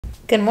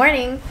Good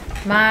morning.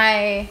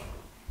 My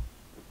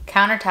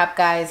countertop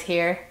guy is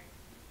here.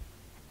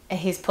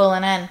 He's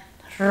pulling in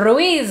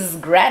Ruiz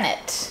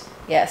granite.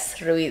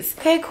 Yes, Ruiz.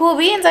 Okay, cool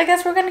beans. I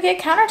guess we're gonna get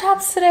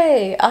countertops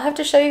today. I'll have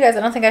to show you guys. I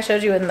don't think I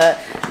showed you when the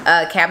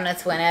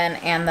cabinets went in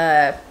and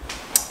the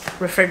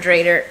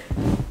refrigerator.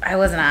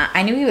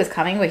 I knew he was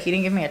coming, but he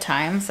didn't give me a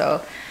time,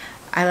 so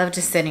I love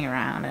just sitting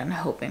around and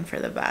hoping for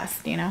the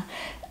best, you know.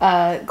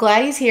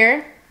 Glad he's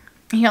here.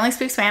 He only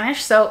speaks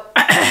Spanish, so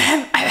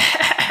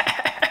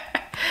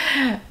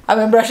I've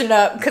been brushing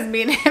up because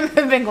me and him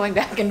have been going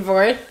back and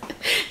forth.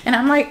 And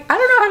I'm like, I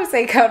don't know how to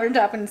say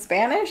countertop in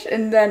Spanish.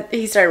 And then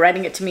he started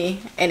writing it to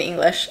me in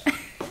English.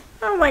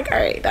 I'm like, all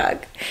right,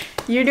 dog.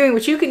 You're doing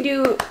what you can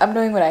do. I'm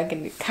doing what I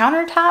can do.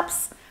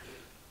 Countertops,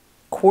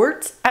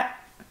 quartz.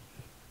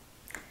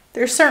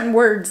 There's certain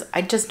words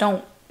I just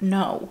don't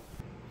know.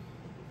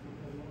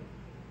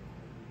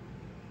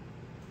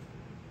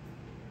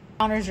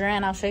 Counters are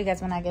in. I'll show you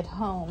guys when I get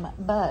home.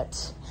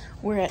 But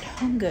we're at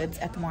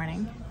HOMEGOODS at the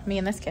morning. Me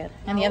and this kid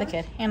and the other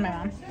kid and my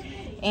mom.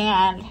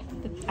 And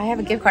I have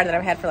a gift card that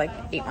I've had for like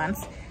 8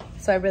 months.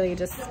 So I really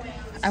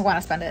I want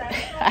to spend it.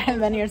 I haven't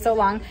been here so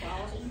long.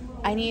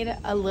 I need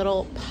a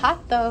little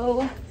pot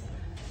though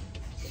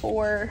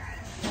I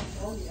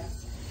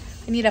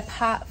need a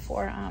pot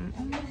for,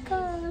 oh my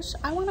gosh.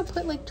 I want to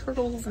put like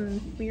turtles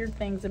and weird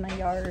things in my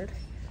yard.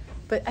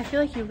 But I feel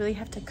like you really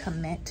have to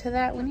commit to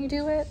that when you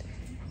do it.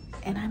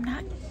 And I'm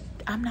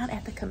not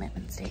at the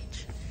commitment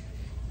stage.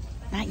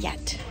 Not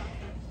yet.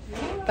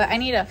 But I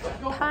need a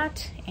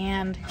pot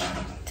and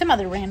some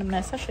other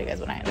randomness. I'll show you guys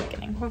what I ended up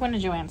getting. We're going to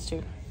Joann's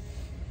too.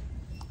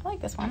 I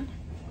like this one.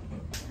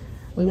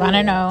 We want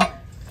to know.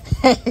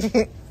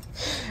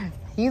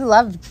 You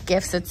love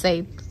gifts that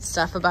say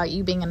stuff about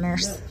you being a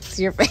nurse. It's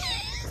your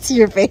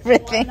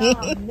favorite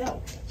thing.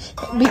 No.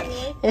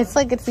 It's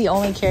like it's the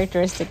only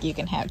characteristic you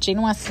can have.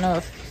 Jane wants to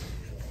know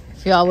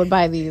if y'all would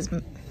buy these.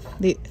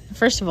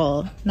 First of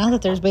all, now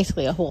that there's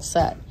basically a whole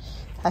set,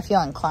 I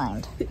feel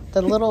inclined.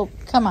 The little,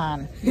 come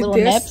on, little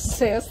nips. This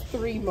says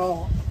 3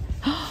 more.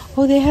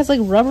 Oh, they has like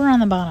rubber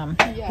on the bottom.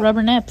 Yeah.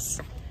 Rubber nips.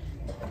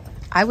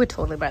 I would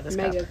totally buy this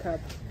Mega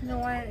cup. No,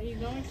 why aren't you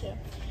going to?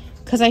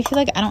 Because I feel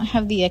like I don't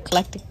have the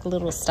eclectic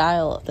little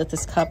style that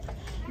this cup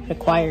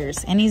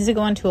requires. It needs to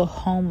go into a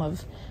home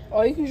of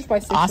you can just buy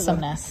 6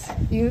 awesomeness. Of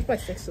them. You can just buy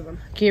 6 of them.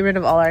 Get rid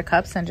of all our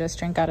cups and just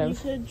drink out of.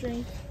 You could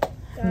drink.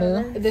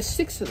 Moo. There's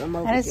 6 of them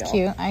over. That is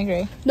cute. I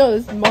agree. No,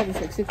 there's more than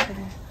 6 of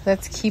them.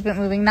 Let's keep it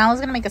moving. Now, I was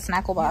gonna make a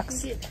snackle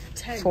box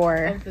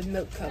for of the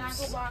milk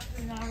cups.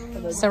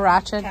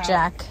 Sriracha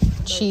Jack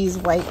cheese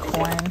white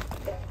corn.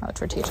 Oh,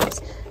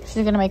 tortillas.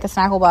 She's gonna make a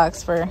snackle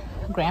box for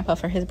Grandpa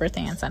for his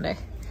birthday on Sunday.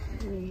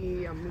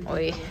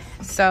 Oy.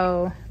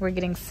 So we're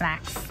getting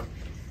snacks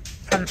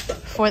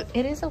for.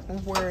 It is a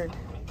word.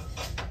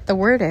 The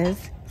word is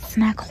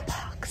snackle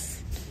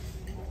box.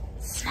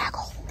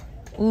 Snackle.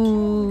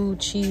 Ooh,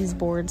 cheese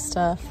board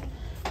stuff.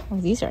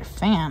 Oh, these are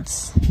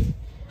fancy.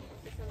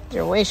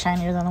 They're way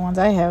shinier than the ones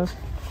I have.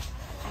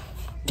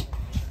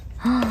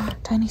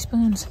 Tiny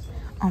spoons.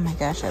 Oh my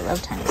gosh, I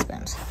love tiny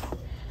spoons.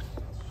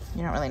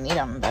 You don't really need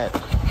them, but...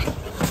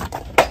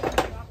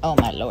 Oh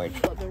my lord.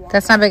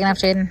 That's not big enough,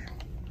 Jaden.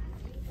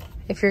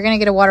 If you're gonna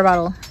get a water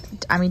bottle,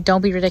 I mean,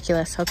 don't be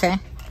ridiculous, okay?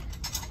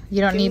 You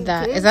don't need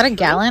that. Is that a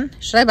gallon?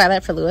 Should I buy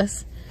that for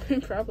Lewis?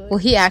 Probably. Will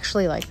he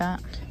actually like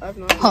that?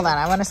 Hold on,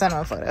 I want to send him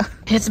a photo.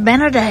 It's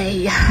been a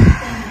day.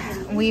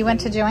 We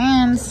went to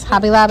Joann's,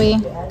 Hobby Lobby.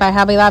 By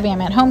Hobby Lobby, I'm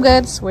at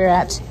HOMEGOODS. We're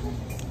at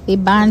the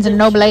Barnes &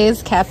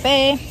 Noble's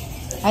Cafe.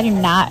 I do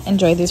not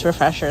enjoy these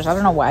refreshers. I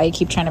don't know why you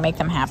keep trying to make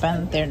them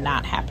happen. They're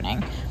not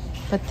happening.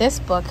 But this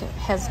book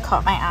has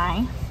caught my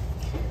eye.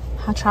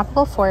 How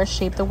Tropical Forests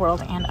Shape the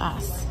World and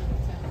Us.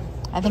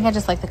 I think I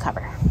just like the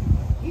cover.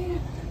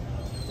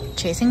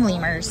 Chasing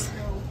Lemurs.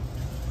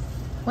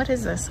 What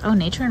is this? Oh,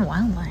 Nature and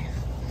Wildlife.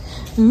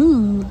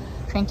 Ooh.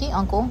 Cranky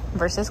Uncle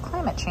versus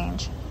Climate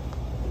Change.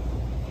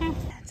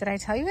 Did I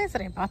tell you guys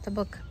that I bought the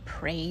book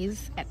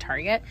Praise at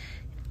Target?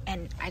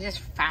 And I just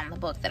found the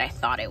book that I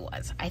thought it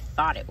was. I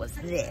thought it was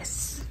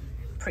this.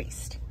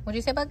 Priest. What'd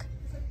you say, Bug?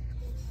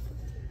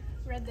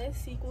 Read this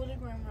sequel to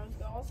Grimrose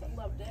Girls and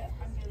loved it.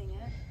 I'm getting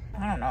it.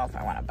 I don't know if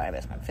I want to buy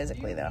this one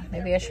physically, though.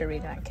 Maybe I should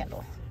read it on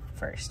Kindle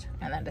first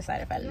and then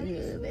decide if I love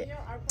it.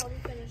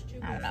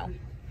 I don't know.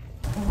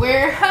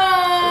 We're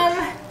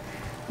home.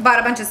 Bought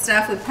a bunch of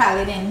stuff we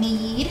probably didn't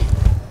need.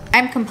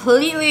 I'm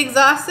completely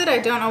exhausted. I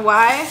don't know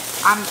why.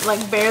 I'm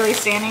like barely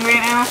standing right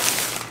now.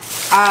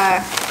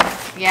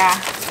 Yeah,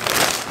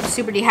 I'm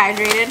super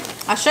dehydrated.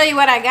 I'll show you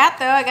what I got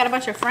though. I got a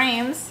bunch of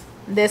frames.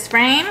 This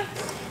frame,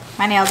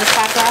 my nail just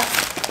popped off.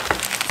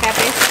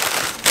 Happy.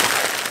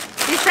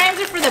 These frames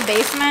are for the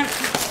basement.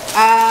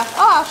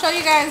 I'll show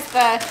you guys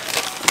the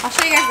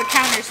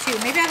counters too.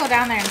 Maybe I'll go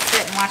down there and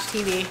sit and watch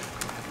TV.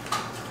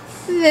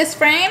 This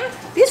frame.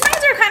 These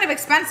frames are kind of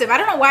expensive. I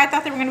don't know why I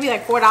thought they were going to be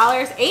like $4.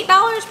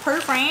 $8 per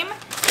frame.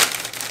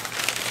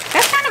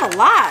 That's kind of a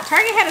lot.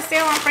 Target had a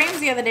sale on frames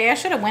the other day. I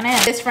should have went in.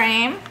 This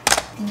frame.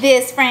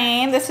 This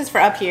frame. This is for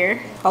up here.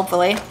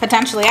 Hopefully.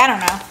 Potentially. I don't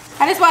know.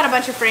 I just bought a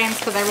bunch of frames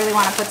because I really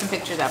want to put some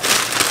pictures up.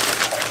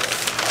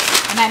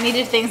 And I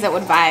needed things that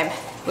would vibe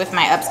with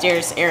my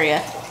upstairs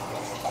area.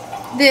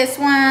 This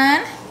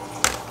one.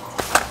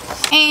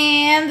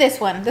 And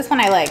this one. This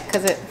one I like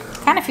because it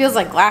kind of feels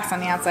like glass on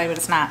the outside, but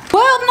it's not. $12.99.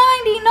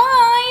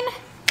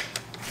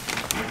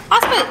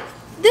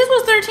 This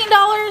was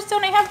 $13.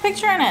 Don't they have a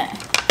picture in it?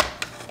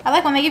 I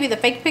like when they give you the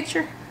fake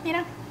picture, you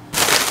know?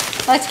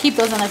 I like to keep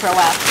those in there for a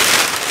while.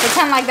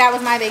 Pretend like that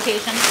was my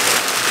vacation.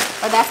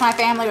 Or that's my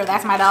family, or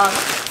that's my dog.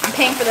 I'm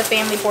paying for the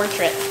family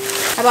portrait.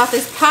 I bought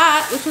this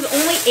pot, which was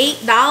only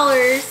 $8.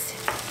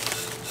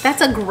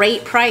 That's a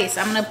great price.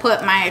 I'm gonna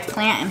put my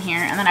plant in here.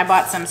 And then I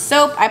bought some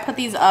soap. I put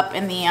these up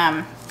in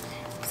the,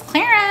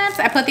 clearance.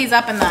 I put these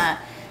up in the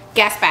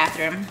guest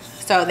bathroom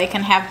so they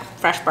can have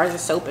fresh bars of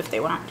soap if they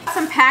want.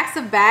 Some packs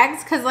of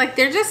bags, cause like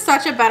they're just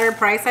such a better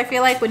price. I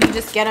feel like when you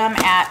just get them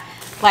at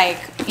like,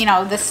 you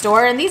know, the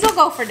store, and these will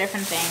go for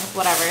different things,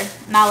 whatever.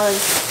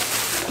 Nala's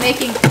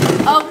making,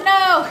 oh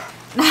no,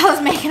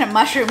 Nala's making a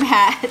mushroom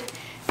hat.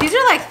 These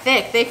are like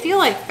thick. They feel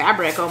like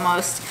fabric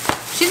almost.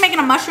 She's making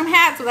a mushroom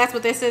hat, so that's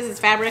what this is. It's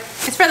fabric.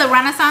 It's for the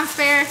Renaissance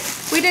Fair.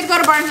 We did go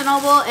to Barnes &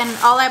 Noble, and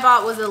all I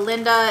bought was a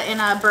Linda in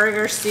a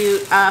burger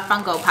suit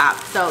Funko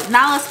Pop. So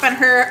Nala spent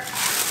her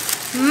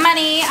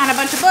money on a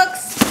bunch of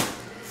books.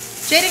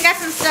 Jaden got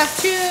some stuff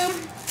too.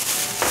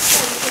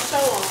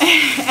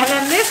 And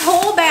then this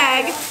whole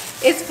bag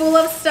is full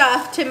of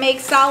stuff to make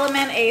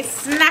Solomon a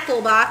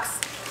snackle box.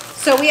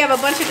 So we have a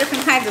bunch of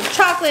different kinds of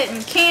chocolate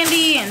and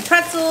candy and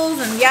pretzels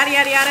and yada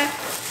yada yada.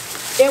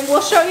 And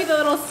we'll show you the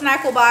little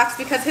snackle box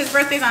because his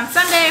birthday's on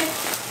Sunday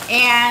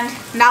and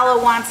Nala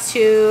wants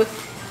to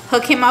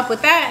hook him up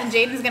with that, and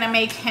Jaden's gonna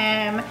make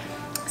him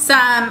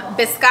some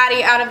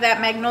biscotti out of that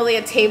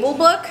Magnolia table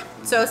book.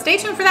 So stay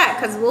tuned for that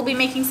because we'll be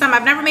making some.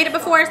 I've never made it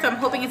before, so I'm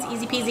hoping it's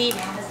easy peasy,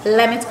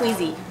 lemon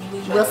squeezy.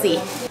 We'll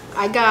see.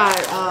 I got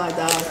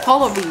the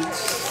polo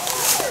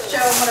beads. Show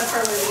them what a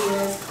perler bead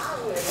is.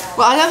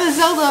 Well, I got the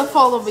Zelda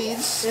polo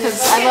beads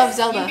because I love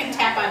Zelda. You can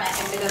tap on it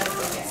if it doesn't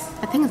focus.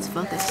 I think it's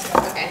focused.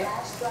 Okay.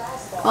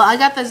 Well, I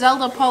got the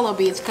Zelda polo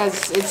beads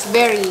because it's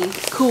very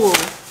cool.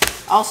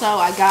 Also,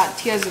 I got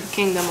Tears of the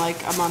Kingdom like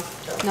a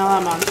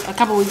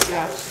couple weeks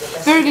ago.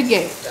 Very good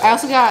game. I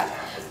also got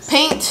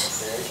paint.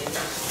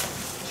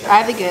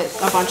 I had to get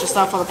a bunch of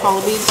stuff for the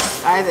polo beads.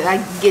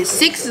 I get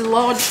 6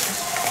 large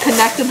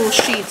connectable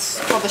sheets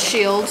for the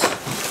shields.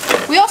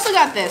 We also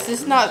got this.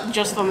 This is not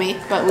just for me,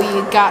 but we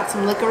got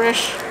some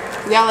licorice.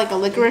 We got like a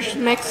licorice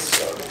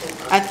mix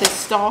at this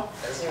stall.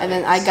 And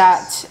then I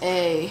got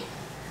a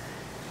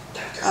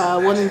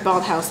wooden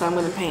bald house that I'm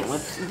going to paint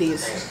with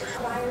these.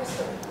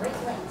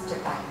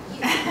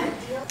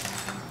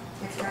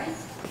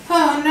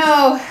 Oh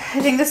no, I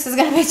think this is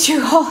going to be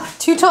too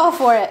tall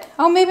for it.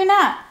 Oh, maybe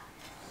not.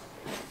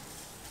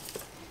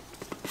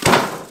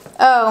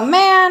 Oh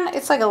man,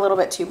 it's like a little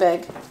bit too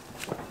big.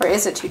 Or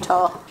is it too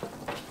tall?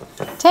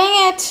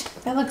 Dang it.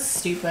 That looks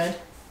stupid.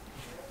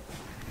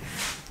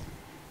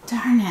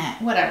 Darn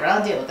it. Whatever,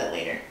 I'll deal with it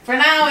later. For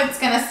now, it's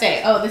gonna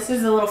stay. Oh, this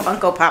is a little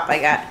Funko Pop I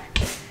got.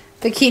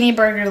 Bikini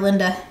Burger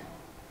Linda.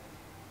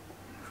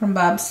 From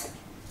Bob's.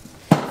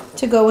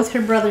 To go with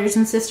her brothers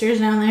and sisters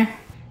down there.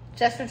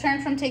 Just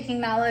returned from taking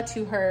Nala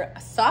to her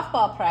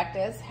softball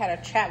practice. Had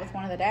a chat with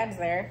one of the dads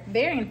there.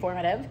 Very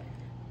informative.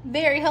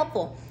 Very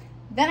helpful.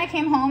 Then I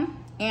came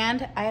home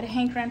and I had a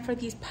hankering for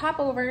these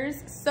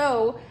popovers.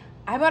 So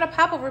I bought a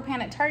popover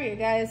pan at Target,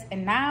 guys.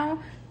 And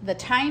now the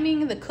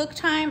timing, the cook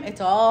time, it's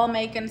all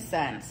making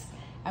sense.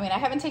 I mean, I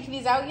haven't taken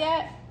these out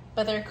yet,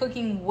 but they're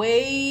cooking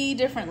way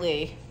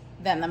differently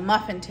than the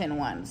muffin tin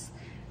ones.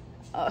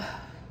 I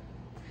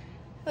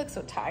look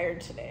so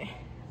tired today.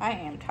 I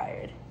am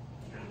tired.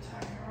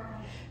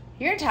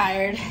 You're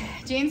tired.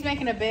 Jane's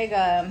making a big,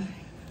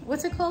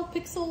 what's it called?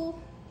 Pixel?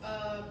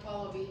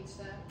 Polo beads.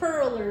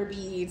 Perler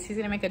beads. He's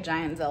gonna make a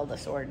giant Zelda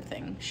sword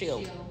thing.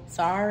 Shield.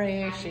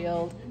 Sorry,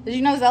 shield. Did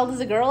you know Zelda's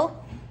a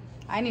girl?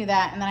 I knew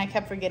that, and then I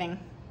kept forgetting.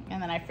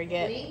 And then I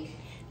forget.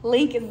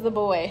 Link is the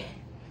boy.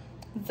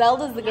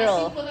 Zelda's the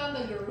girl.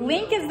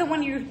 Link is the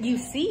one you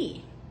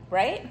see,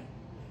 right?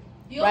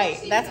 Right.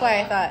 That's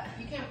why I thought.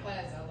 You can't play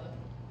as Zelda.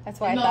 That's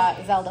why I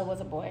thought Zelda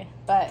was a boy.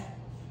 But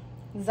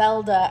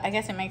Zelda, I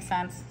guess it makes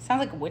sense. Sounds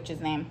like a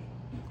witch's name.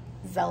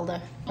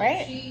 Zelda,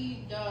 right?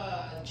 She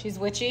does. She's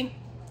witchy?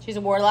 She's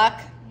a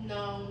warlock?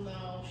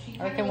 No. She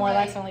or can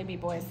warlocks only be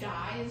boys?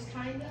 Dies,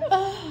 kind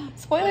of.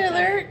 Spoiler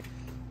alert.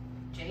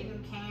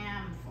 Jaden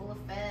cam, full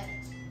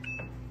effect.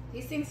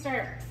 These things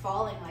start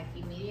falling like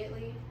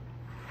immediately.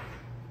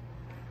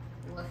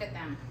 Look at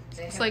them.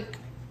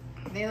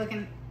 They look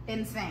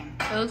insane.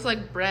 It looks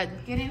like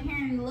bread. Get in here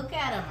and look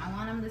at them. I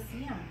want them to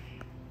see them.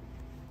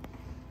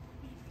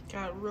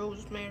 Got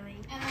rosemary.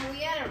 And then we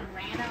had a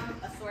random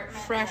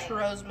assortment. Fresh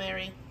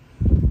rosemary.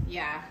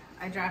 Yeah,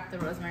 I dropped the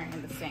rosemary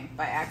in the sink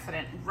by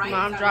accident. Right.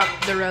 Mom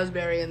dropped the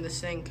rosemary in the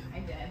sink. I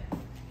did.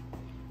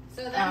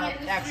 So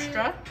then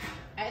extra.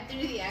 I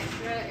threw the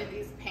extra in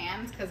these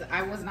pans because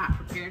I was not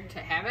prepared to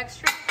have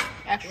extra.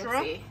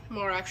 Extra.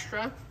 More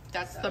extra.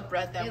 That's the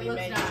bread that we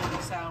made.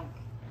 So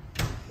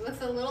it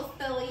looks a little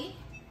filly.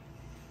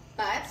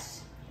 But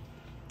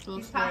It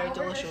looks very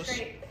delicious.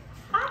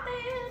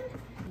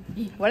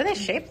 What are they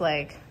shaped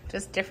like?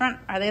 Just different?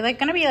 Are they like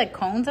gonna be like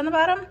cones on the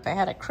bottom? If I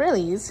had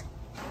acrylics.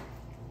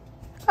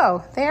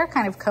 Oh, they are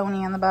kind of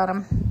coney on the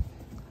bottom.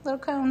 Little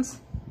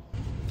cones.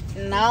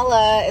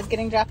 Nala is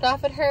getting dropped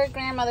off at her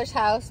grandmother's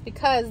house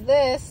because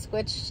this,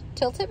 which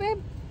tilt it,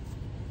 babe?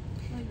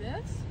 Like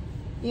this?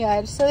 Yeah,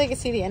 just so they can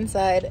see the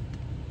inside.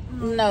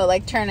 No,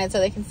 like turn it so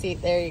they can see.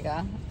 There you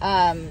go.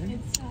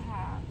 It's a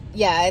hat.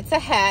 Yeah, it's a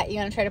hat. You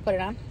want to try to put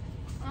it on?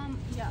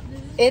 Yeah.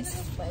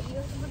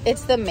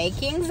 It's the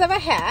makings of a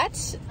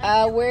hat.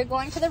 We're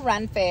going to the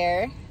run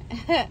fair.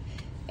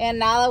 And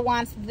Nala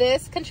wants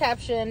this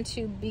contraption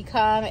to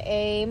become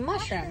a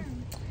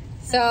mushroom.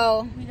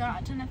 So we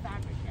got a ton of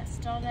fabric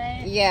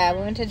yesterday. Yeah,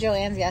 we went to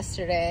Joann's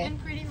yesterday.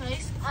 And pretty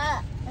nice.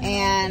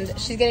 And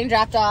she's getting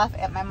dropped off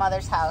at my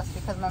mother's house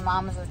because my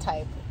mom is the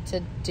type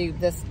to do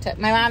this.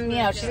 My mom, you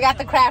know, she's got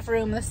the craft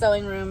room, the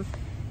sewing room.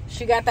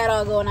 She got that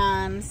all going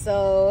on.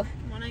 So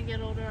when I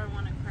get older, I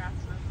want a craft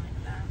room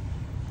like that.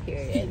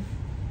 period.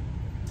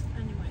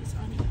 Anyways,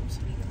 adios.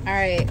 All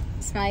right,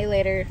 smell you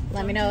later.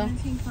 Let me know.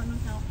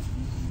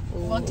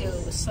 We'll do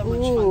so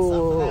much fun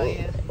stuff without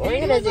you. What are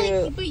you gonna do?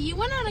 Like, but you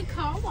went on a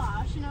car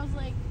wash, and I was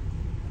like,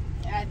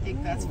 yeah, I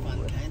think that's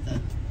fun,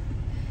 kinda.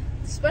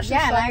 Especially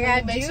yeah, and I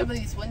got make duped. some of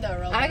these window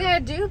rolls. I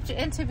got duped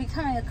into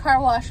becoming a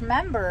car wash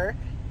member,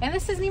 and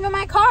this isn't even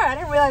my car. I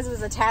didn't realize it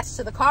was attached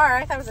to the car.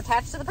 I thought it was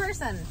attached to the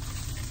person,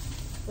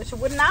 which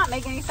would not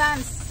make any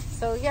sense.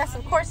 So yes,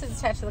 of course it's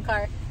attached to the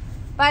car.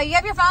 But you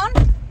have your phone?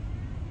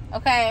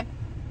 Okay.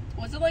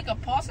 Was it like a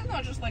faucet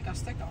or just like a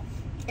sticker?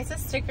 It's a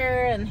sticker,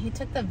 and he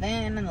took the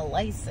VIN and the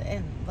license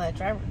and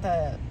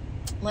the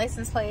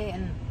license plate,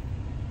 and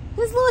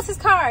this is Lewis's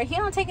car. He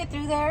don't take it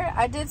through there.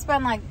 I did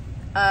spend like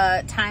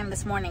time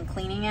this morning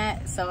cleaning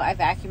it, so I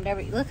vacuumed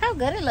everything. Look how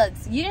good it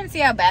looks. You didn't see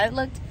how bad it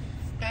looked.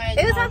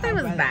 It was not that it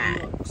was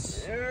bad.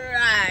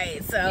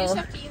 Right. So you just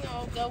have to, you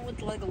know, go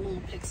with like a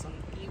little pixel.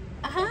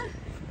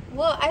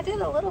 Well, I did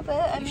a little bit.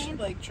 I You mean, should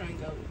like try and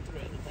go through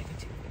it with like a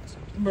toothpick.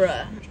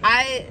 bruh,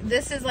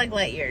 this is like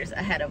light years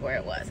ahead of where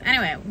it was.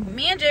 Anyway,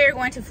 me and Jay are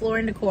going to Floor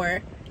and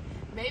Decor.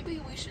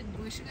 Maybe we should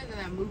go to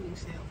that moving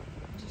sale.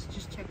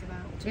 Just check it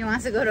out. Jay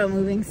wants to go to a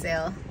moving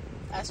sale.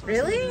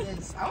 Really?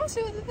 I want to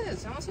see what it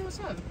is. I want to see what's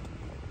up.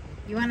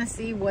 You want to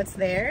see what's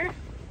there?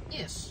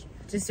 Yes.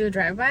 Just do a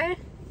drive-by?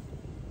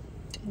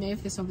 Maybe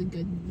if there's something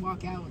good,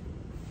 walk out.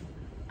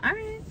 All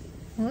right.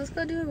 Well, let's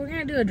go do it. We're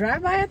going to do a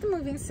drive-by at the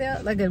moving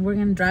sale. We're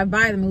going to drive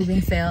by the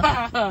moving sale.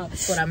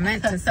 That's what I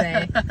meant to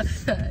say.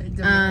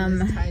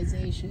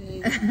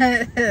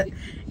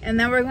 And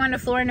then we're going to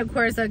Floor and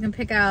Decor so I can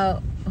pick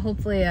out,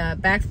 hopefully, a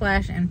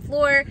backsplash and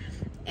floor.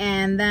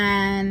 And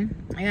then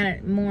I got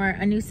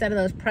a new set of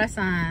those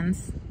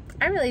press-ons.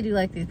 I really do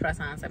like these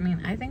press-ons. I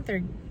mean, I think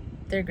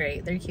they're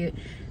great. They're cute.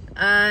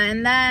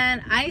 And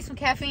then I need some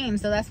caffeine,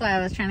 so that's why I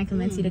was trying to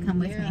convince you to come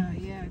with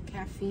me. Yeah,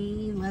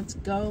 caffeine. Let's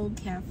go,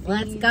 caffeine.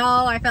 Let's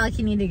go. I felt like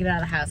you need to get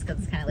out of the house because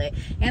it's kind of late.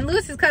 And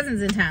Lewis's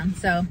cousin's in town,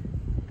 so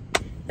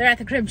they're at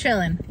the crib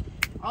chilling.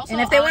 Also,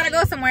 and if they want to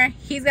go somewhere,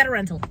 he's got a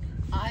rental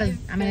because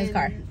I'm in his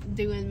car.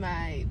 Doing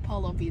my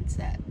polo bead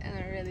set, and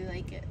I really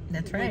like it.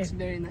 That's right. It's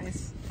very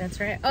nice. That's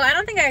right. Oh, I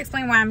don't think I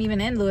explained why I'm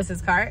even in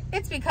Lewis's car.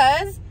 It's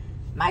because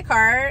my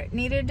car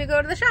needed to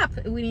go to the shop.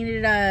 We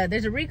needed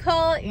there's a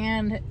recall,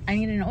 and I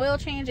needed an oil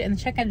change, and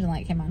the check engine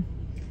light came on.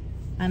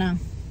 I know.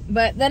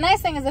 But the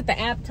nice thing is that the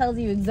app tells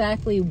you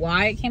exactly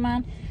why it came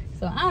on.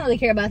 So I don't really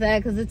care about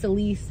that because it's a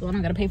lease, so I'm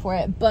not gonna pay for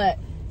it. But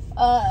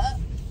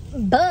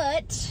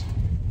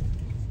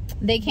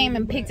they came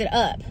and picked it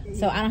up,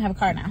 so I don't have a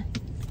car now.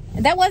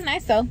 That was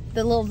nice though.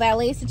 The little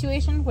valet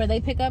situation where they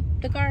pick up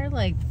the car,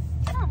 like,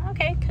 oh,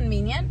 okay,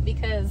 convenient,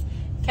 because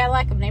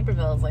Cadillac of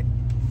Naperville is like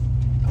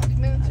 30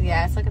 minutes?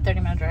 Yeah, it's like a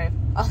 30-minute drive.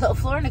 Although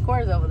Floor and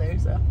Decor is over there,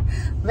 so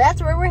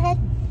that's where we're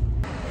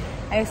heading.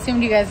 I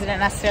assumed you guys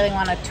didn't necessarily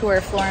want to tour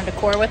Floor and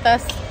Decor with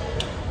us,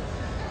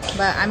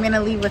 but I'm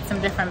gonna leave with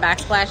some different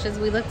backsplashes.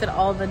 We looked at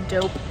all the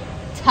dope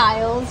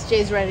tiles.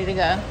 Jay's ready to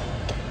go.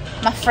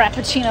 My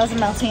frappuccino's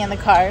melting in the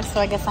car, so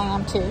I guess I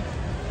am too.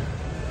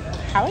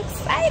 How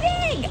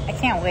exciting! I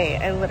can't wait.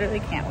 I literally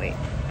can't wait.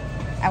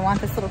 I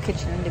want this little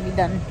kitchen to be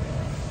done.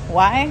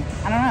 Why?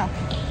 I don't know.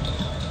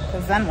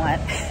 Because then what?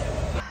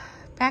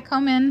 Back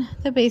home in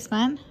the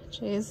basement,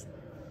 Jay's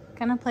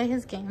gonna play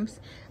his games.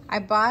 I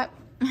bought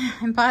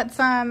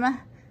some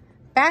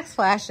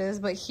backsplashes,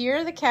 but here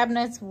are the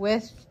cabinets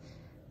with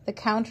the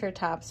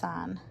countertops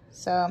on.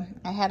 So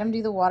I had him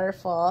do the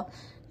waterfall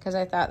because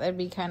I thought that'd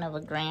be kind of a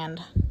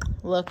grand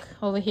look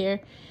over here.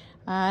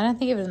 I don't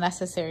think it was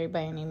necessary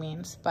by any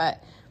means,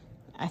 but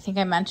I think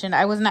I mentioned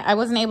I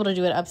wasn't able to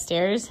do it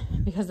upstairs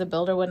because the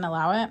builder wouldn't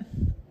allow it.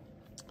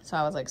 So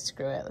I was like,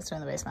 screw it, let's do it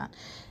in the basement.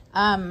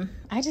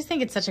 I just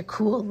think it's such a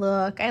cool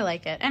look. I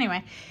like it.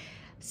 Anyway,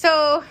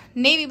 so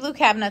navy blue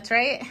cabinets,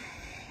 right?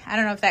 I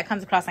don't know if that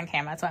comes across on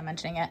camera, that's why I'm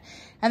mentioning it.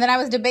 And then I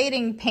was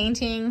debating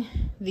painting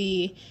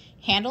the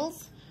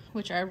handles,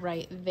 which are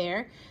right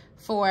there,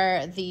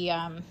 for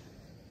the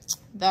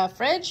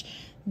fridge.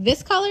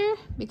 This color,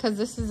 because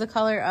this is the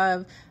color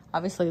of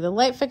obviously the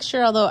light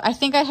fixture, although I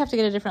think I have to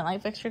get a different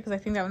light fixture because I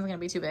think that one's going to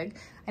be too big.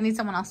 I need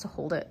someone else to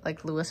hold it,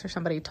 like Lewis or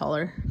somebody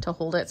taller to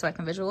hold it so I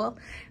can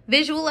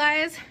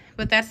visualize.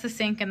 But that's the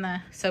sink and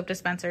the soap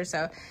dispenser.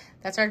 So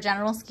that's our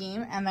general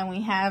scheme. And then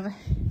we have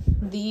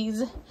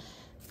these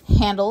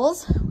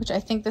handles, which I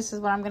think this is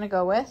what I'm going to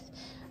go with.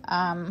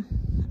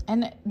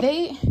 And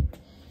they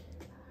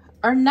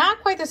are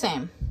not quite the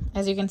same,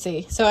 as you can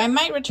see. So I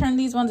might return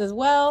these ones as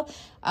well.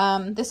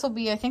 This will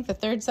be, I think, the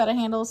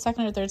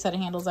second or third set of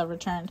handles I've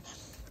returned.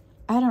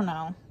 I don't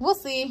know. We'll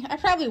see. I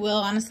probably will,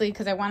 honestly,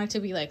 because I want it to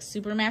be like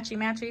super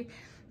matchy.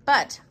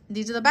 But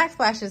these are the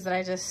backsplashes that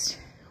I just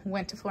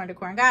went to Floor &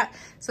 Decor and got.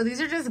 So these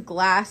are just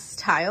glass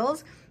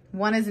tiles.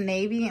 One is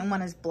navy and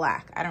one is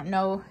black. I don't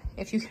know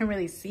if you can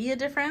really see a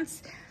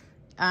difference.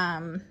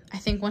 I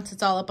think once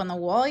it's all up on the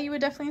wall, you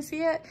would definitely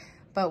see it.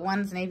 But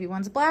one's navy,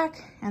 one's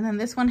black. And then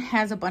this one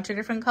has a bunch of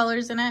different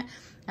colors in it.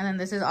 And then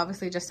this is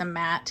obviously just a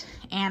matte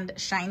and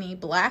shiny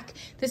black.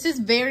 This is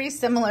very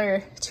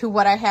similar to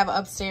what I have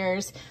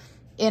upstairs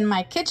in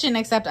my kitchen,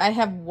 except I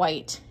have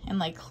white and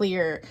like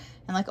clear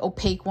and like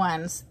opaque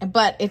ones,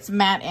 but it's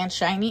matte and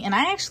shiny. And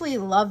I actually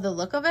love the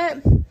look of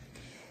it.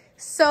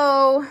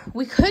 So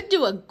we could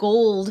do a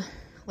gold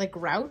like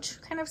grout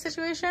kind of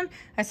situation.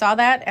 I saw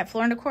that at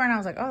Floor & Decor and I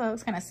was like, oh, that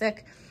looks kind of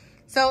sick.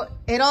 So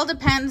it all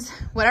depends.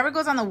 Whatever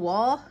goes on the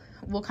wall,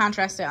 we'll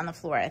contrast it on the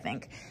floor, I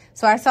think.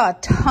 So I saw a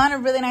ton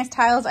of really nice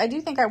tiles. I do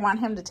think I want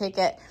him to take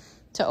it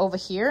to over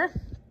here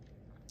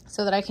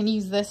so that I can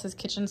use this as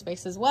kitchen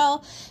space as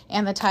well.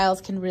 And the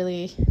tiles can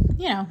really,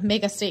 you know,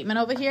 make a statement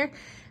over here.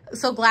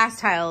 So glass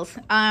tiles,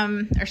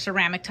 or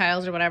ceramic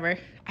tiles or whatever.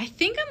 I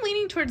think I'm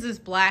leaning towards this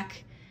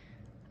black.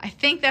 I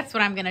think that's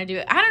what I'm gonna do.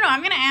 I don't know,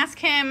 I'm gonna ask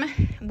him.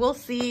 We'll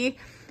see.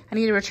 I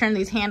need to return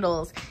these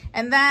handles.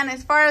 And then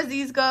as far as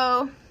these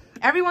go,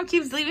 everyone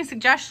keeps leaving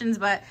suggestions,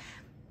 but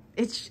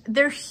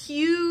they're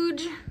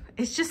huge.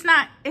 It's just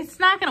not, it's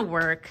not gonna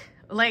work.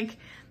 Like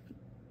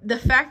the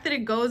fact that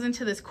it goes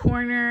into this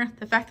corner,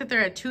 the fact that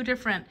they're at two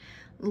different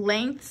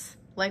lengths,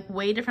 like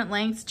way different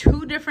lengths,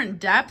 two different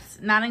depths,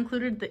 not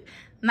including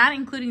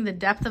the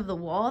depth of the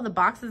wall. The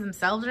boxes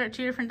themselves are at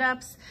two different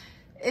depths.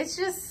 It's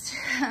just,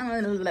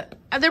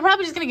 they're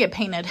probably just gonna get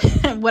painted.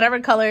 Whatever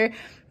color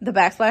the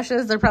backsplash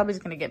is, they're probably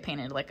just gonna get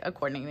painted like a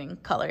coordinating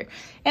color.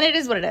 And it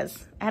is what it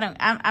is.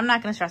 I'm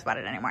not gonna stress about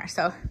it anymore.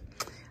 So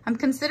I'm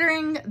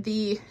considering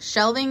the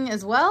shelving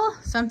as well.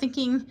 So I'm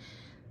thinking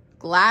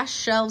glass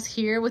shelves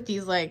here with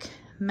these like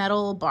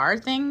metal bar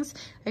things.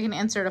 I can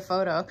insert a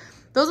photo.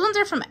 Those ones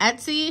are from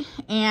Etsy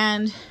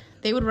and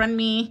they would run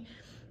me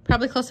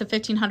probably close to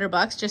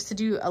 $1,500 just to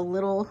do a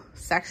little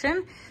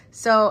section.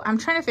 So I'm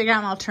trying to figure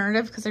out an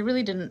alternative because I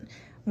really didn't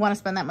want to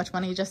spend that much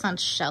money just on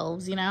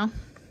shelves, you know?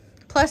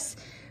 Plus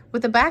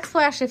with the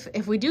backsplash,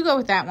 if we do go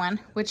with that one,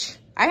 which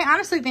I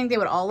honestly think they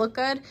would all look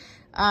good.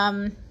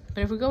 But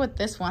if we go with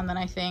this one, then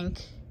I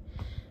think,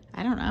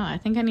 I don't know. I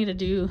think I need to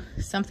do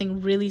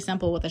something really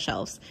simple with the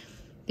shelves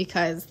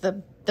because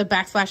the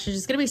backsplash is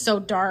just going to be so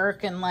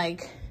dark and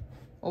like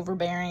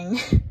overbearing.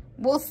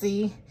 We'll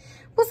see.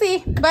 We'll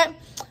see. But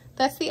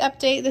that's the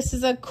update. This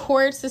is a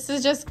quartz. This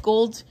is just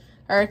gold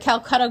or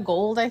Calcutta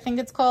gold, I think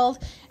it's called.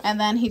 And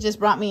then he just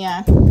brought me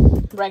a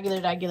regular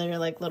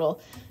like little,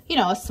 you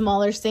know, a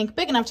smaller sink,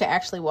 big enough to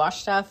actually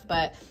wash stuff,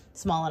 but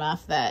small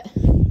enough that,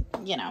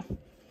 you know,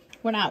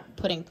 we're not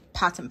putting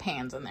pots and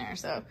pans in there.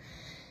 So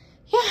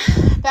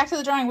yeah, back to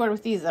the drawing board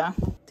with these though.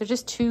 They're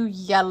just too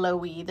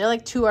yellowy. They're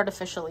like too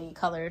artificially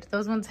colored.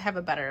 Those ones have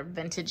a better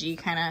vintagey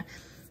kind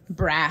of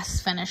brass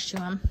finish to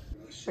them.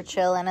 We're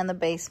chilling in the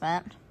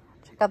basement.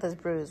 Check out this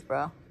bruise,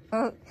 bro.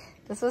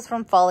 This was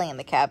from falling in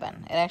the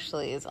cabin. It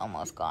actually is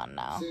almost gone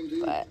now,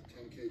 but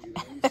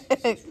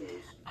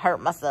hurt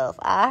myself.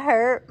 I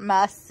hurt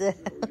myself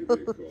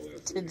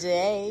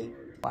today.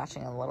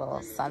 Watching a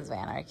little Sons of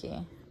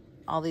Anarchy.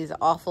 All these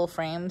awful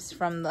frames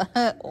from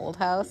the old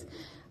house.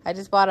 I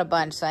just bought a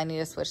bunch, so I need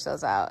to switch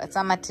those out. It's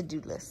on my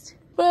to-do list.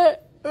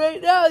 But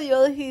right now, the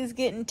only thing he's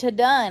getting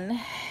done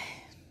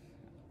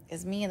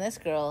is me and this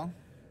girl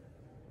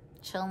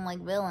chilling like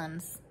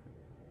villains.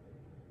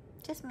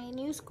 Just me and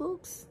you,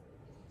 Skooks.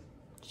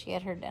 She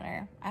had her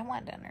dinner. I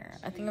want dinner.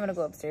 I think I'm gonna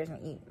go upstairs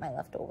and eat my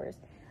leftovers.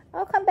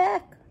 I'll come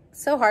back.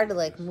 It's so hard to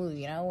like move,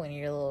 you know, when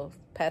your little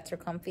pets are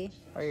comfy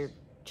or your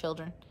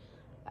children.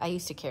 I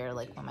used to care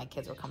like when my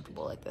kids were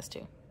comfortable like this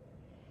too.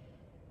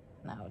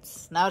 Now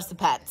it's the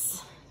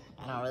pets.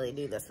 I don't really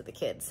do this with the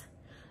kids.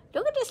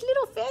 Look at this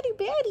little fatty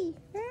baddie.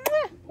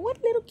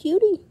 What little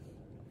cutie.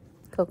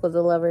 Coco's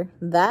a lover.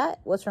 That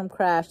was from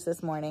Crafts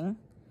this morning.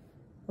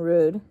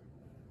 Rude.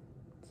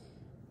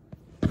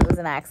 It was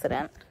an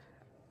accident.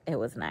 It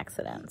was an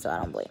accident, so I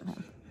don't blame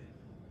him.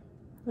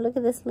 Look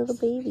at this little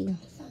baby.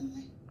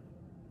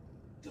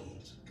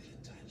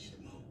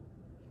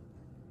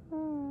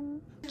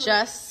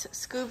 Just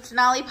scooped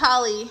Nolly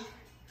Polly.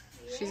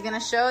 She's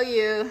gonna show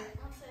you.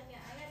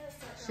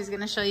 She's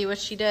gonna show you what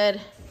she did.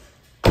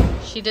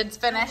 She did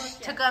finish.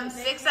 Took them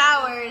 6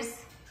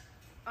 hours.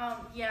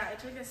 Yeah, it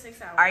took us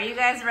 6 hours. Are you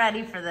guys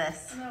ready for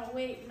this? No,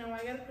 wait, no,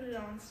 I gotta put it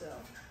on still.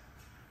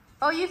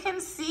 Oh, you can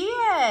see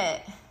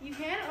it. You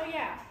can? Oh,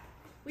 yeah.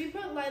 We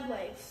put LED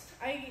lights.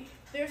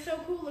 They're so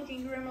cool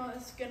looking. Grandma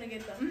is gonna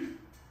get them.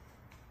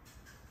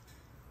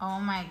 Oh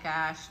my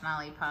gosh,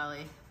 Nolly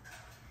Polly.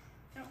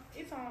 No,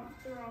 it's on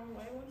the wrong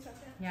way. 1 second.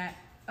 Yeah.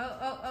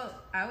 Oh.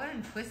 I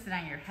wouldn't twist it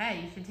on your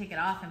head. You should take it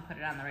off and put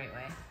it on the right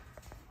way.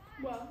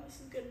 Well, this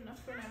is good enough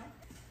for now.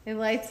 It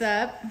lights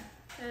up.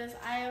 Yes,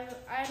 I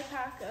had a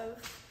pack of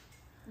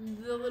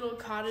the little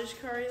cottage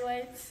curry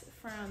lights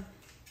from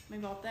my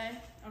birthday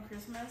on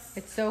Christmas.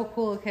 It's so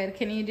cool, kid.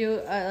 Can you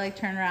do like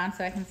turn around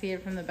so I can see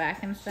it from the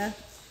back and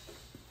stuff?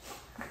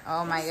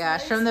 Oh my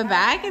gosh, from the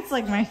back, it's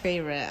like my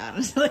favorite,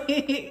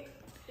 honestly.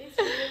 It's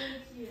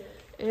really cute.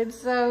 It's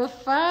so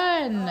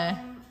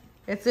fun.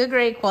 It's a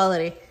great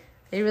quality.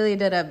 They really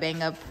did a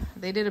bang up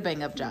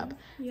job.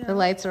 Yeah. The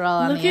lights are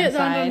all on the inside. Look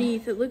at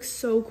underneath. It looks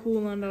so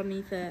cool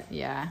underneath it.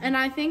 Yeah. And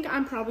I think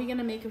I'm probably going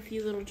to make a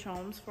few little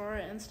charms for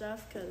it and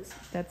stuff because...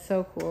 That's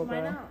so cool, bro.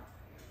 Why not?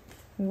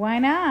 Why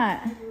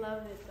not? I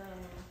love it,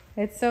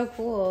 though. It's so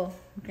cool.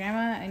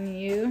 Grandma and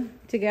you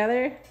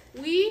together?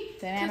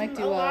 Dynamic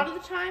duo. A lot of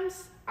the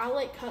times, I'll,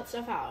 like, cut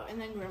stuff out,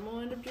 and then Grandma will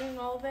end up doing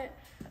all of it.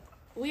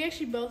 We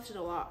actually both did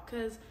a lot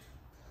because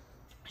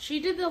she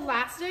did the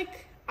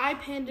elastic. I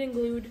pinned and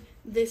glued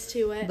this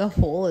to it. The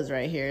hole is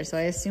right here, so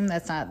I assume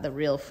that's not the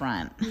real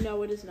front.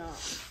 No, it is not.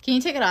 Can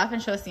you take it off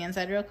and show us the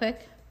inside real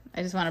quick?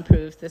 I just want to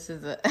prove this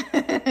is a...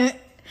 I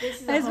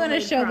just want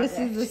to show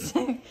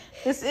project.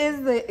 This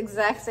is the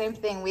exact same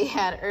thing we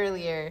had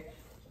earlier.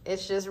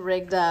 It's just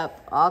rigged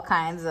up all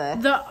kinds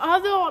of the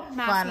other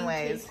fun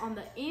ways. On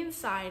the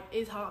inside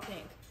is hot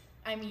pink.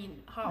 I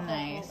mean, hot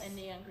purple and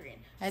neon green.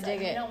 I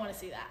dig it. I don't want to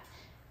see that.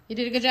 You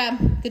did a good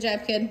job. Good job,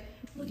 kid.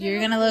 You're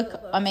going to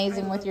look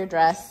amazing with your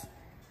dress.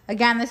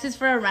 Again, this is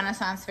for a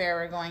Renaissance fair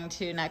we're going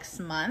to next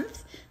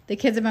month. The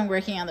kids have been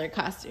working on their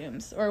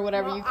costumes or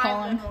whatever you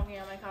call them. Working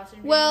on my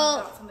costume.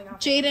 Well,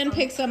 Jaden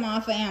picks them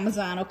off of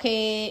Amazon,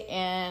 okay?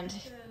 And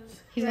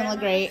he's going to look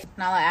great.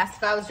 Nala asked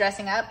if I was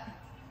dressing up.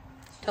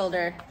 Told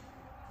her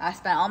I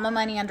spent all my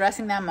money on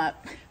dressing them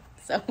up.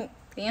 So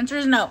the answer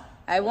is no.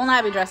 I will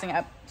not be dressing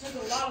up.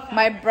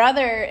 My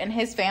brother and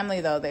his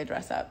family, though, they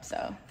dress up.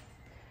 So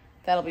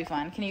that'll be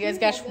fun. Can you guys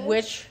guess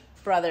which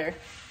brother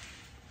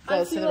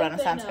goes to the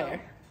Renaissance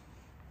fair?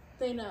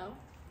 They know.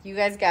 You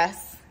guys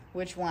guess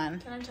which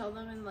one. Can I tell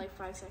them in like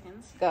 5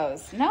 seconds?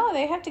 Goes. No,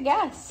 they have to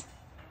guess.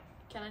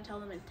 Can I tell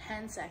them in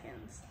 10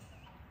 seconds?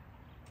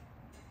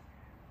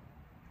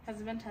 Has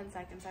it been 10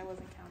 seconds? I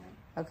wasn't counting.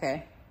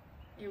 Okay.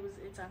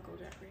 It's Uncle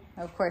Jeffrey.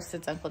 Of course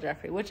it's Uncle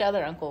Jeffrey. Which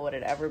other uncle would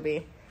it ever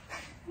be?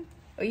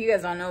 Well, you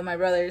guys don't know my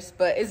brothers,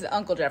 but it's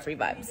Uncle Jeffrey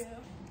vibes. We do.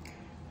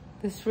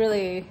 This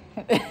really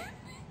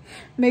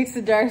makes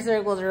the dark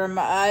circles around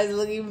my eyes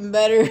look even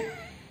better.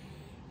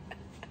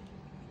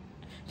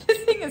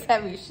 This thing is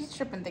heavy. She's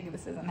tripping thinking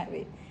this isn't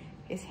heavy.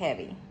 It's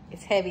heavy.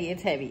 It's heavy.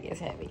 It's heavy. It's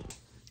heavy.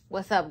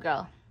 What's up,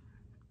 girl?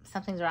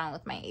 Something's wrong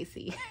with my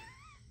AC.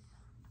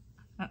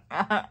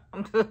 I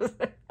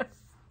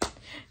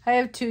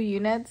have 2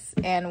 units,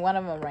 and one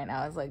of them right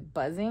now is like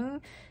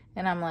buzzing,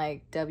 and I'm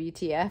like,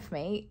 WTF,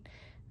 mate?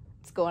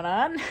 What's going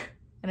on?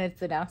 And it's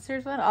the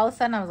downstairs one. All of a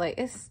sudden, I was like,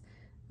 it's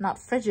not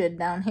frigid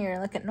down here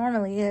like it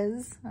normally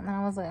is. And then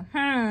I was like,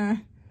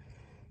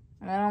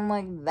 And I don't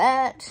like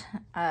that.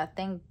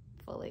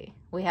 Thankfully,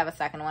 we have a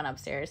second one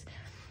upstairs.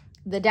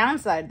 The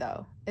downside,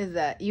 though, is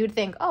that you would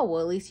think, oh,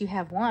 well, at least you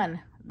have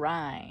one.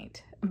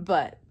 Right.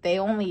 But they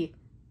only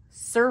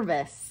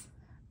service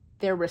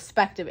their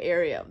respective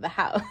area of the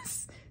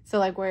house. So,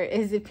 like,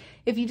 whereas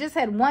if you just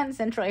had one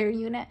central air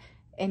unit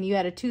and you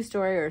had a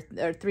 2-story or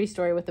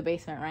 3-story with the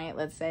basement, right,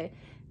 let's say,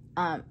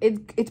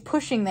 it's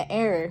pushing the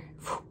air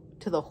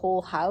to the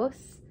whole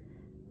house.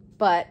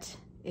 But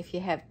if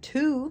you have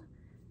 2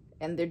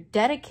 and they're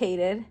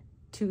dedicated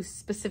to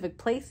specific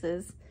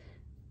places,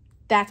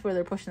 that's where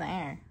they're pushing the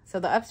air. So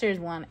the upstairs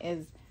one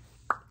is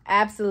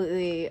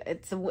absolutely,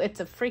 it's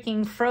a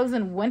freaking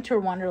frozen winter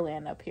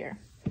wonderland up here.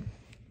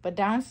 But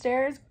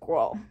downstairs,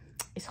 girl,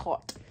 it's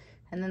hot.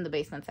 And then the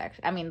basement's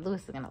actually, I mean,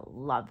 Lewis is gonna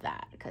love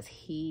that because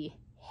he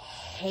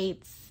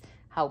hates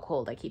how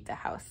cold I keep the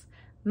house.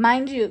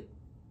 Mind you,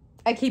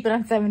 I keep it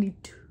on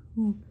 72.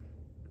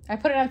 I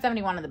put it on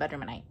 71 in the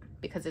bedroom at night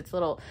because it's a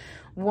little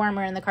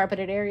warmer in the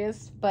carpeted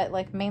areas, but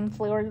like main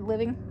floor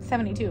living,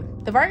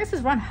 72. The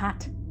Vargases run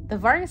hot. The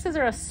Vargases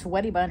are a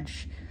sweaty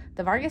bunch.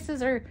 The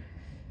Vargases are,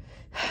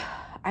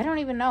 I don't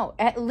even know.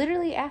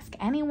 Literally ask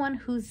anyone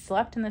who's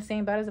slept in the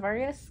same bed as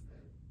Vargas.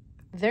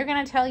 They're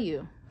gonna tell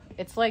you.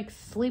 It's like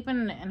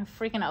sleeping in a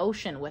freaking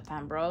ocean with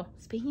them, bro.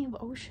 Speaking of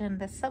ocean,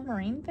 the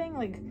submarine thing,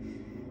 like,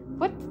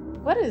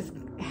 what is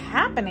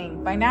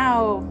happening? By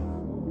now,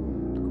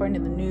 according to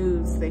the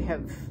news, they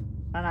have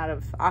run out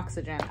of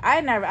oxygen. I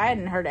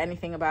hadn't heard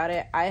anything about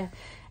it. I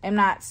am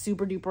not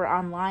super duper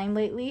online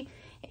lately.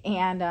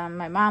 And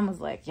my mom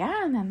was like,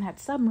 yeah, and then that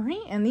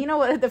submarine. And you know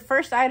what? The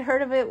first I'd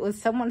heard of it was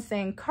someone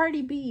saying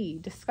Cardi B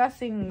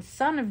discussing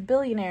son of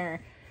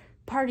billionaire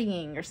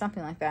partying or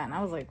something like that. And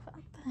I was like, what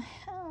the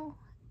hell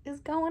is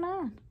going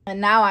on?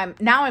 And now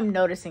I'm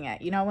noticing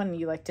it. You know when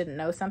you like didn't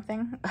know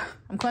something?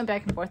 I'm going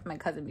back and forth with my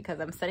cousin because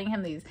I'm sending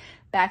him these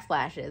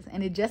backsplashes,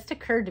 and it just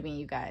occurred to me,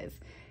 you guys,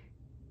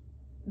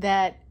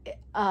 that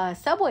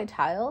subway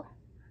tile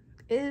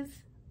is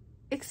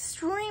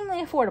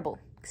extremely affordable.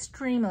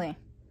 Extremely,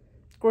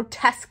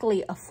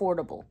 grotesquely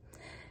affordable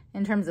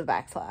in terms of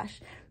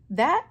backsplash.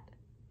 That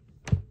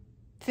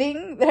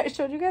thing that I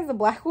showed you guys, the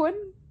black one,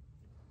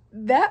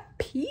 that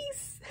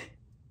piece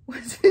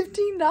was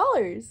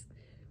 $15.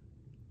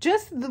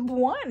 Just the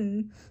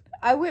one.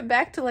 I went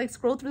back to like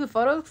scroll through the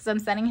photos because I'm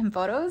sending him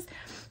photos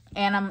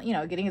and I'm, you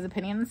know, getting his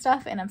opinion and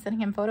stuff, and I'm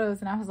sending him photos,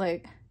 and I was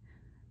like,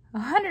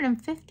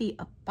 150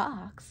 a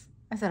box?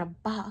 I said a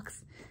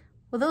box.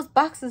 Well, those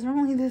boxes are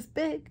only this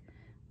big.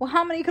 Well,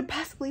 how many could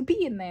possibly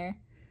be in there?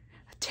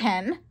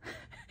 10.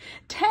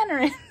 10 are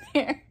in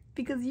there.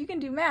 Because you can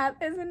do math.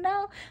 I said,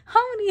 now,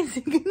 how many is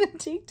it gonna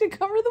take to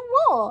cover the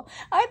wall?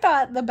 I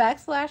thought the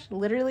backsplash,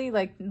 literally,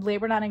 like,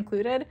 labor not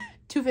included,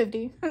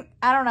 $250.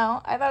 I don't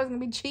know. I thought it was gonna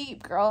be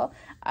cheap, girl.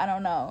 I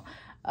don't know.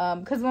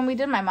 Because when we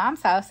did my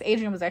mom's house,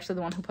 Adrian was actually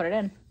the one who put it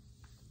in.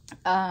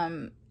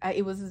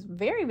 It was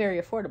very,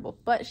 very affordable,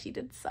 but she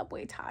did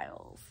subway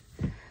tiles.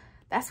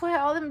 That's why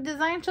all the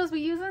design shows we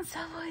use in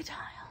subway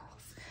tiles.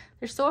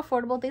 They're so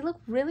affordable. They look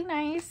really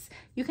nice.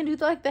 You can do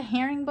like the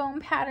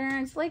herringbone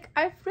patterns. Like,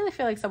 I really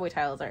feel like subway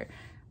tiles are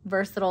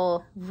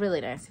versatile,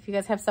 really nice. If you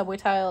guys have subway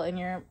tile in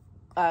your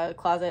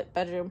closet,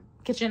 bedroom,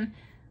 kitchen,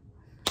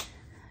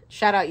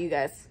 shout out you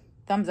guys.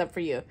 Thumbs up for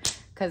you,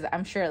 because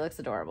I'm sure it looks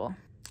adorable.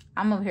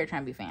 I'm over here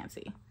trying to be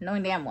fancy,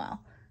 knowing damn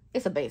well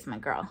it's a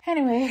basement, girl.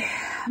 Anyway,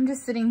 I'm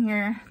just sitting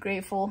here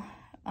grateful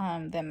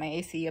that my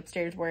AC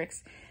upstairs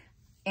works.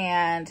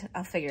 And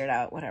I'll figure it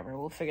out, whatever.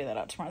 We'll figure that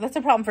out tomorrow. That's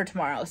a problem for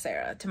tomorrow,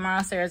 Sarah.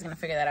 Tomorrow, Sarah's going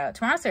to figure that out.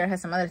 Tomorrow, Sarah has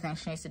some other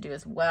things she needs to do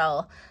as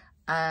well.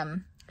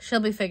 She'll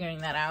be figuring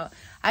that out.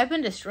 I've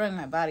been destroying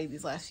my body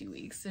these last few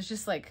weeks. It's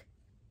just like,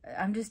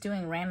 I'm just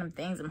doing random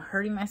things. I'm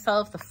hurting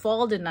myself. The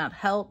fall did not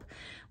help.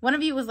 One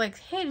of you was like,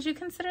 hey, did you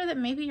consider that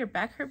maybe your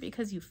back hurt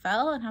because you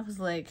fell? And I was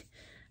like,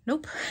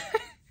 nope.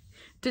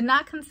 Did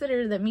not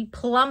consider that me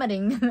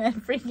plummeting in that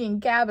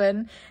freaking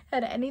cabin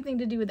had anything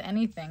to do with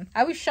anything.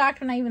 I was shocked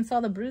when I even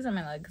saw the bruise on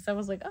my leg, because I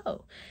was like,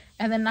 oh.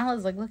 And then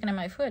Nala's like looking at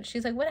my foot.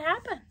 She's like, what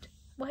happened?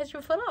 Why is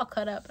your foot all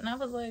cut up? And I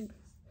was like,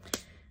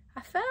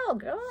 I fell,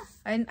 girl.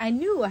 I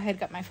knew I had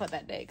got my foot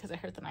that day because I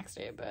hurt the next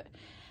day. But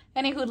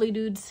any hoodly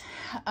dudes,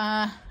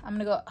 I'm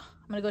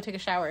gonna go take a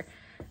shower.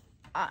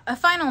 A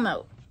final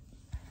note.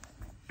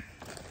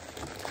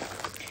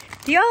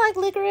 Do y'all like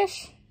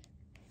licorice?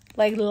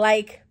 Like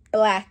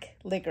black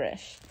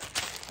licorice.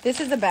 This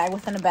is a bag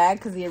within a bag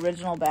because the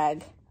original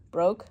bag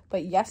broke.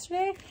 But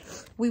yesterday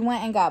we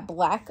went and got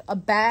a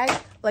bag,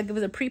 like it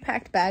was a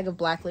pre-packed bag of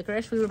black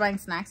licorice. We were buying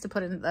snacks to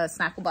put in the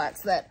snackle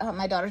box that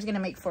my daughter's gonna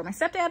make for my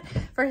stepdad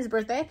for his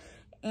birthday.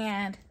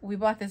 And we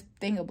bought this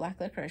thing of black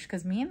licorice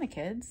because me and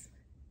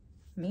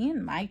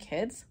my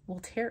kids will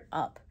tear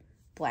up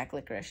black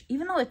licorice,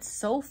 even though it's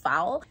so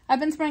foul. I've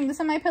been spraying this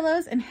on my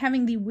pillows and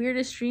having the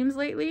weirdest dreams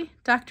lately.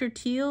 Dr.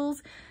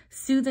 Teal's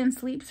Soothe and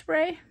Sleep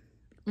Spray.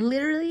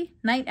 Literally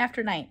night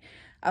after night,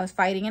 I was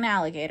fighting an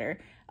alligator.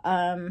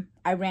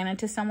 I ran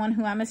into someone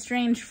who I'm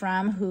estranged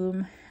from,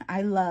 whom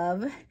I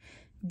love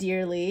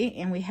dearly,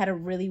 and we had a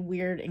really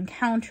weird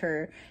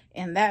encounter,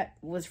 and that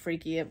was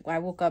freaky. I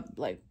woke up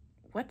like,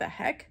 what the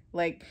heck?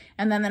 Like,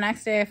 and then the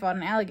next day I fought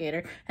an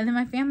alligator, and then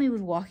my family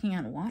was walking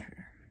on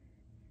water.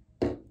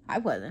 I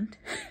wasn't.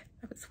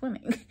 I was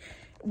swimming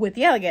with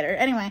the alligator.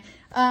 Anyway,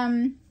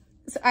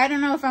 so I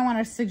don't know if I want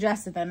to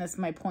suggest it then, is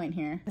my point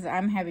here, because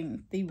I'm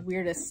having the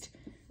weirdest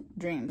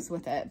dreams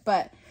with it.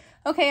 But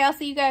okay, I'll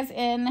see you guys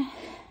in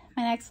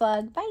my next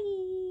vlog.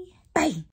 Bye. Bye.